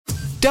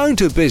Down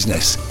to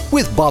Business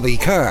with Bobby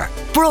Kerr.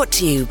 Brought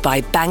to you by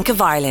Bank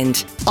of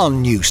Ireland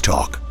on News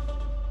Talk.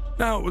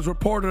 Now, it was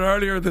reported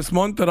earlier this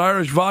month that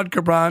Irish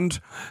vodka brand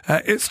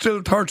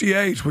Istil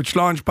 38, which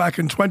launched back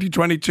in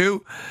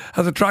 2022,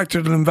 has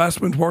attracted an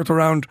investment worth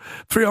around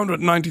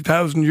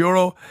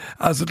 €390,000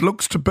 as it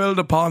looks to build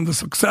upon the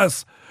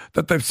success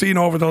that they've seen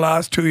over the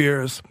last 2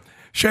 years.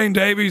 Shane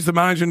Davey is the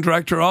managing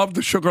director of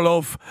the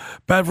Sugarloaf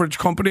Beverage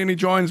Company, and he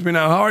joins me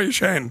now. How are you,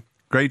 Shane?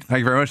 Great,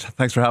 thank you very much.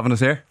 Thanks for having us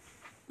here.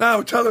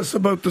 Now, tell us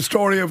about the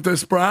story of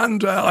this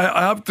brand.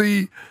 I have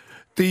the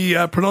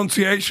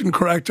pronunciation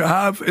correct.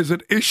 Is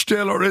it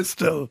Istil or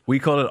Istil? We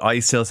call it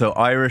Istil, so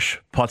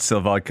Irish Pot-Still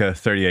Vodka,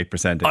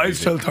 38%.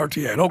 Istil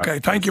 38. Okay,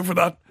 thank you for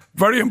that.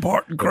 Very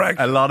important, correct.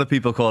 A lot of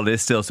people call it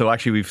Istil, so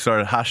actually we've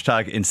started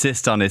hashtag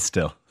insist on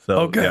Istil.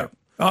 So, okay. Yeah.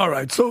 All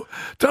right. So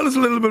tell us a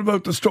little bit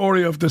about the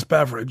story of this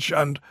beverage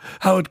and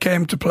how it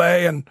came to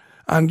play and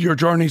your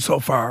journey so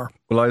far.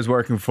 Well, I was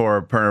working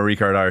for Pernod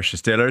Ricard Irish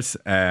Distillers,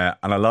 and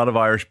a lot of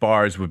Irish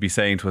bars would be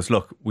saying to us,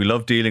 look, we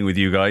love dealing with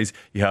you guys.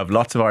 You have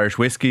lots of Irish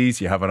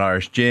whiskies, you have an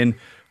Irish gin,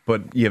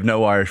 but you have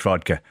no Irish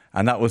vodka.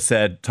 And that was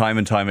said time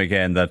and time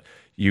again, that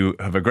you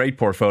have a great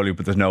portfolio,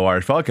 but there's no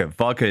Irish vodka.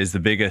 Vodka is the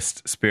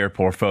biggest spirit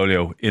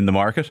portfolio in the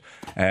market,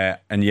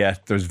 and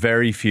yet there's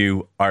very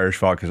few Irish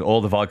vodkas. All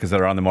the vodkas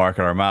that are on the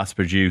market are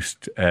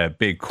mass-produced,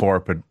 big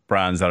corporate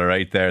brands that are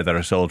out there that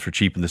are sold for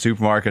cheap in the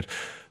supermarket.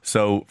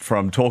 So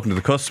from talking to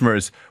the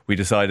customers, we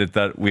decided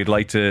that we'd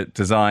like to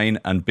design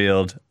and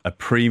build a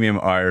premium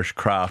Irish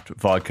craft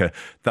vodka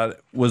that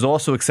was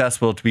also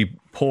accessible to be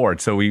poured.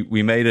 So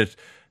we made it,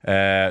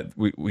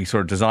 we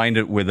sort of designed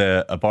it with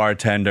a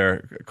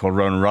bartender called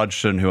Ronan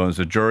Rogerson, who owns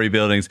the Jury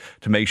Buildings,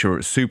 to make sure it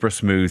was super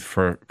smooth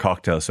for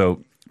cocktails.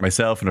 So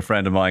myself and a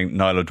friend of mine,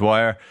 Niall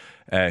O'Dwyer,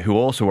 who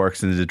also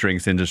works in the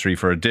drinks industry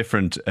for a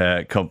different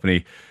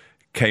company,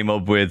 came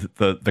up with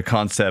the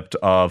concept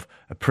of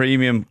a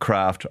premium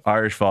craft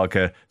Irish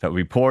vodka that would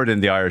be poured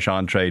in the Irish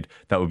on-trade,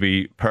 that would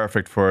be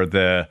perfect for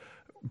the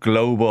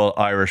global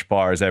Irish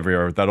bars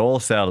everywhere that all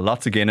sell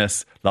lots of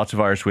Guinness, lots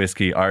of Irish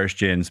whiskey, Irish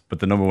gins, but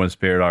the number one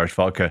spirit, Irish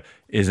vodka,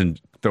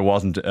 there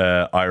wasn't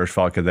Irish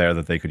vodka there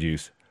that they could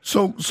use.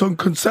 So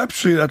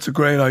conceptually, that's a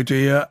great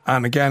idea.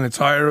 And again,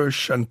 it's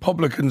Irish, and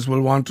publicans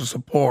will want to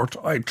support,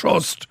 I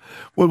trust,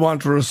 will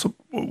want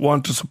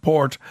to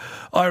support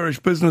Irish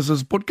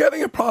businesses. But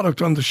getting a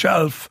product on the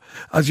shelf,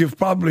 as you've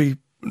probably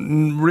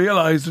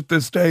realised at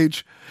this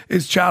stage,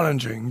 is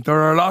challenging.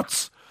 There are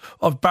lots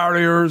of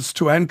barriers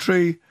to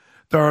entry.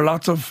 There are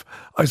lots of,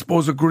 I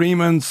suppose,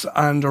 agreements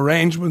and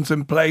arrangements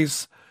in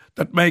place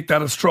that make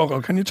that a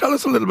struggle. Can you tell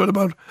us a little bit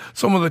about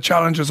some of the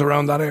challenges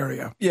around that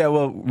area? Yeah,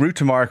 well, route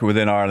to market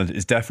within Ireland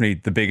is definitely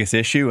the biggest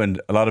issue,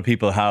 and a lot of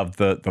people have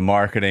the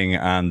marketing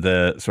and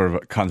the sort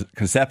of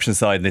conception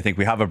side, and they think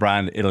we have a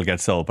brand, it'll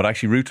get sold. But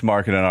actually, route to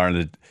market in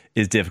Ireland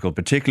is difficult,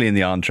 particularly in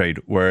the on-trade,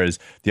 whereas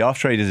the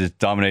off-trade is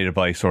dominated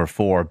by sort of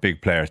four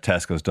big players: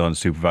 Tesco's, Dunnes,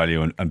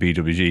 SuperValu and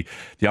BWG.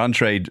 The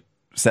on-trade,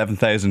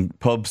 7,000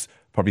 pubs,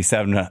 probably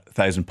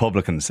 7,000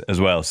 publicans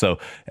as well. So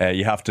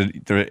you have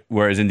to,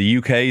 whereas in the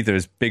UK,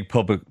 there's big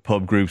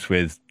pub groups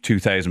with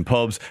 2,000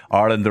 pubs.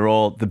 Ireland,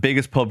 the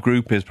biggest pub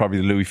group is probably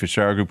the Louis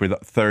Fitzgerald group with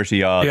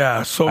 30 odd.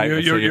 Yeah, so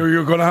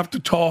you're going to have to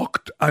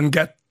talk and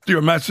get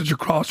your message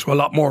across to a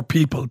lot more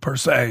people, per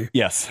se.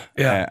 Yes.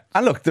 Yeah.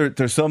 And look,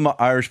 there's some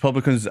Irish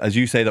publicans, as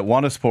you say, that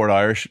want to support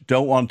Irish,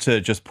 don't want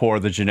to just pour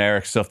the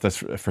generic stuff that's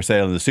for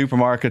sale in the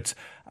supermarkets,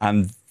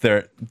 and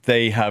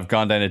they have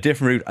gone down a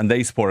different route and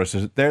they support us.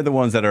 So they're the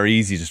ones that are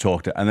easy to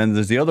talk to. And then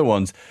there's the other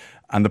ones.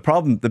 And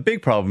the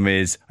big problem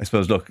is, I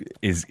suppose,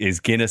 is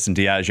Guinness and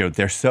Diageo.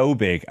 They're so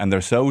big and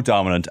they're so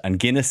dominant, and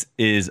Guinness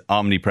is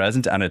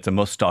omnipresent and it's a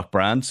must-stock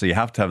brand, so you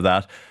have to have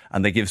that.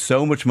 And they give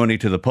so much money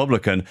to the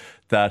publican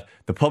that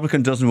the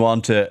publican doesn't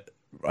want to,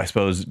 I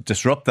suppose,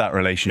 disrupt that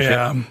relationship.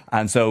 Yeah.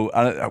 And so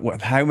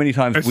how many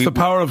times... It's the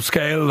power of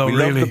scale, though, we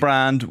really. We love the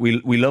brand,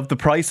 we love the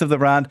price of the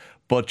brand,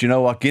 but you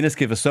know what? Guinness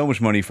give us so much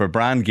money for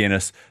brand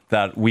Guinness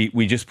that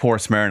we just pour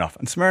Smirnoff.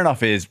 And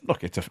Smirnoff is,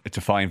 look, it's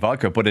a fine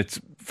vodka, but it's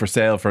for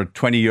sale for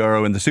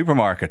 €20 in the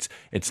supermarkets.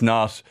 It's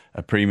not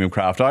a premium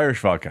craft Irish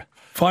vodka.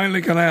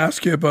 Finally, can I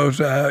ask you about,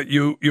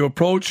 you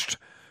approached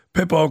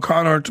Pippa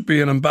O'Connor to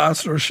be an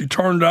ambassador. She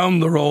turned down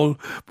the role,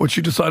 but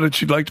she decided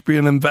she'd like to be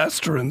an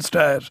investor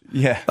instead.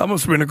 Yeah. That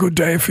must have been a good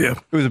day for you.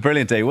 It was a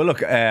brilliant day. Well,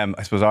 look, I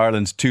suppose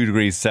Ireland's 2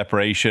 degrees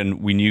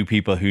separation. We knew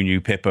people who knew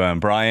Pippa and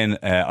Brian.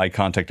 I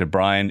contacted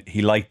Brian.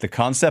 He liked the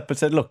concept, but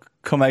said, look,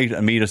 come out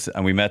and meet us.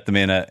 And we met them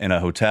in a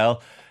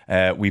hotel.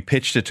 We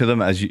pitched it to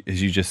them, as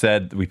you just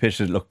said. We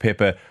pitched it, look,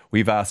 Pippa,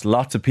 we've asked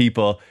lots of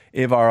people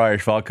if our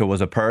Irish vodka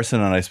was a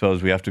person, and I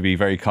suppose we have to be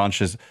very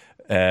conscious.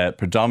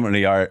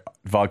 Predominantly our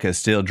vodka is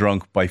still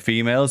drunk by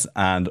females,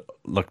 and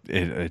look,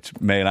 it's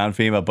male and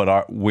female,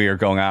 but we're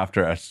going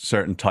after a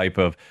certain type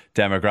of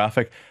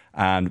demographic.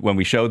 And when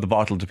we showed the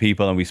bottle to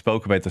people and we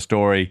spoke about the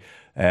story,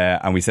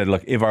 and we said,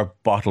 look, if our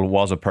bottle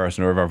was a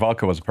person, or if our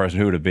vodka was a person,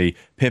 who would it be?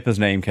 Pippa's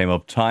name came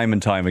up time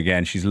and time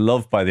again. She's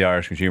loved by the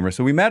Irish consumer.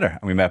 So we met her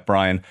and we met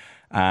Brian,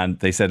 and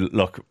they said,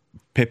 look,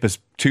 Pippa's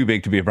too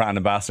big to be a brand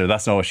ambassador.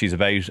 That's not what she's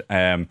about.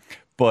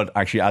 But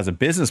actually, as a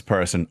business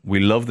person, we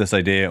love this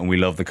idea and we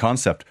love the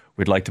concept.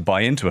 We'd like to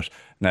buy into it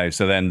now.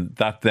 So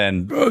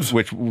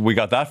which we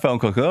got that phone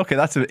call. Okay,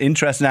 that's an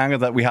interesting angle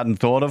that we hadn't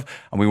thought of,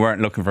 and we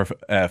weren't looking for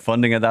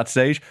funding at that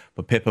stage.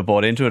 But Pippa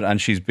bought into it, and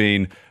she's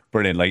been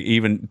brilliant. Like,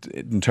 even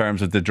in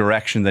terms of the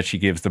direction that she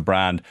gives the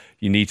brand,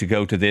 you need to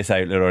go to this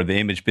outlet or the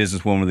Image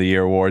Business Woman of the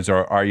Year awards,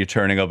 or are you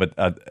turning up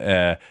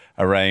at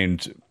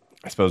around,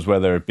 I suppose,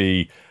 whether it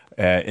be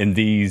in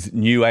these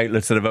new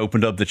outlets that have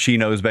opened up that she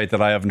knows about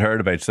that I haven't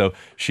heard about. So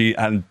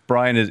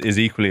Brian is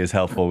equally as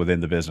helpful within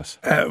the business.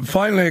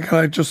 Finally, can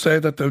I just say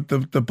that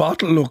the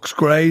bottle looks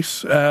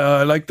great.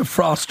 I like the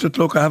frosted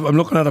look. I'm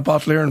looking at a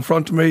bottle here in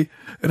front of me.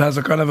 It has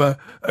a kind of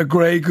a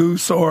grey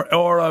goose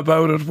aura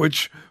about it,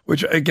 which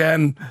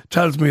again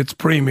tells me it's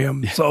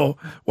premium. So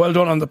well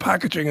done on the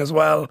packaging as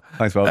well.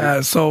 Thanks,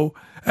 Bob.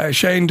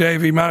 Shane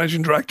Davey,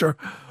 Managing Director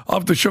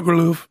of the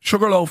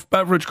Sugarloaf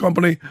Beverage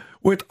Company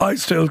with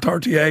Istil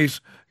 38.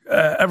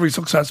 Every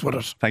success with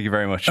it. Thank you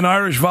very much. An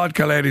Irish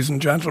vodka, ladies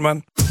and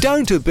gentlemen.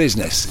 Down to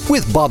Business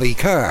with Bobby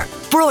Kerr.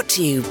 Brought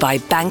to you by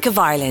Bank of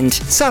Ireland.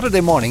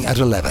 Saturday morning at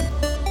 11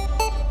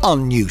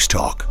 on News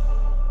Talk.